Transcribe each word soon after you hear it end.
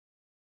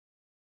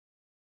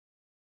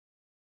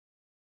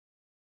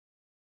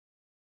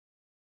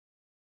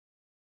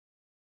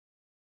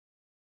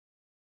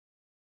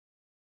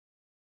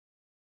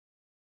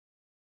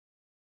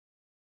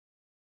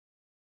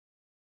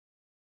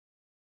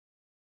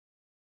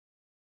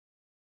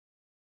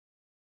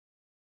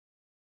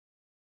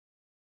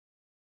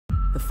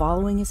The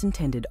following is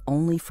intended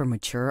only for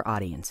mature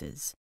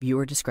audiences.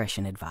 Viewer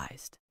discretion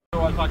advised.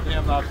 I talk to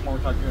him, not tomorrow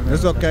we talk to him.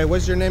 It's okay.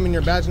 What's your name and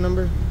your badge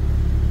number?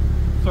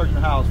 Sergeant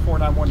House,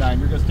 4919.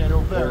 You're going to stand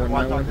over there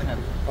while I talk to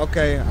him.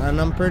 Okay, and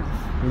I'm pretty...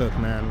 Look,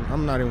 man,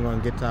 I'm not even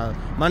going to get to...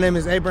 My name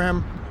is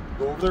Abraham.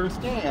 Go over there and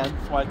stand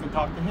so I can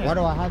talk to him. Why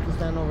do I have to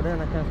stand over there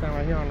and I can't stand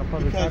right here on the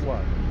public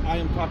sidewalk? I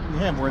am talking to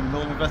him. We're in the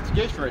middle of an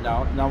investigation right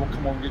now, and now we'll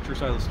come over and get your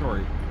side of the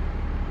story.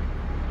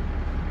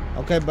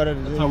 Okay, but...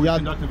 That's how we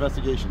conduct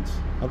investigations.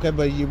 Okay,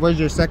 but where's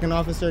your second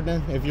officer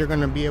then? If you're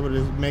going to be able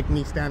to make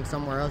me stand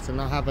somewhere else and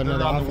not have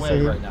another officer They're on the way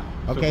here? right now.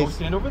 Okay. So go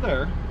stand over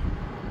there.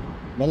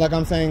 But like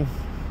I'm saying,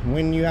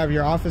 when you have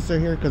your officer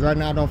here, because right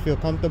now I don't feel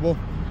comfortable,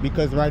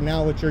 because right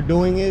now what you're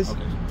doing is... Okay,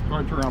 go ahead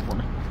and turn around for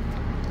me.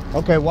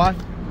 Okay, why?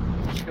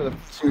 You're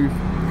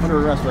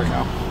under arrest right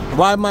now.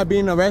 Why am I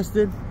being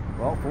arrested?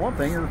 Well, for one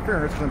thing,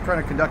 interference, because I'm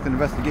trying to conduct an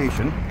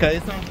investigation. Okay,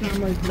 it's on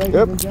camera, ladies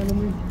Yep. and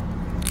gentlemen.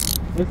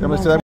 I'm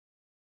going to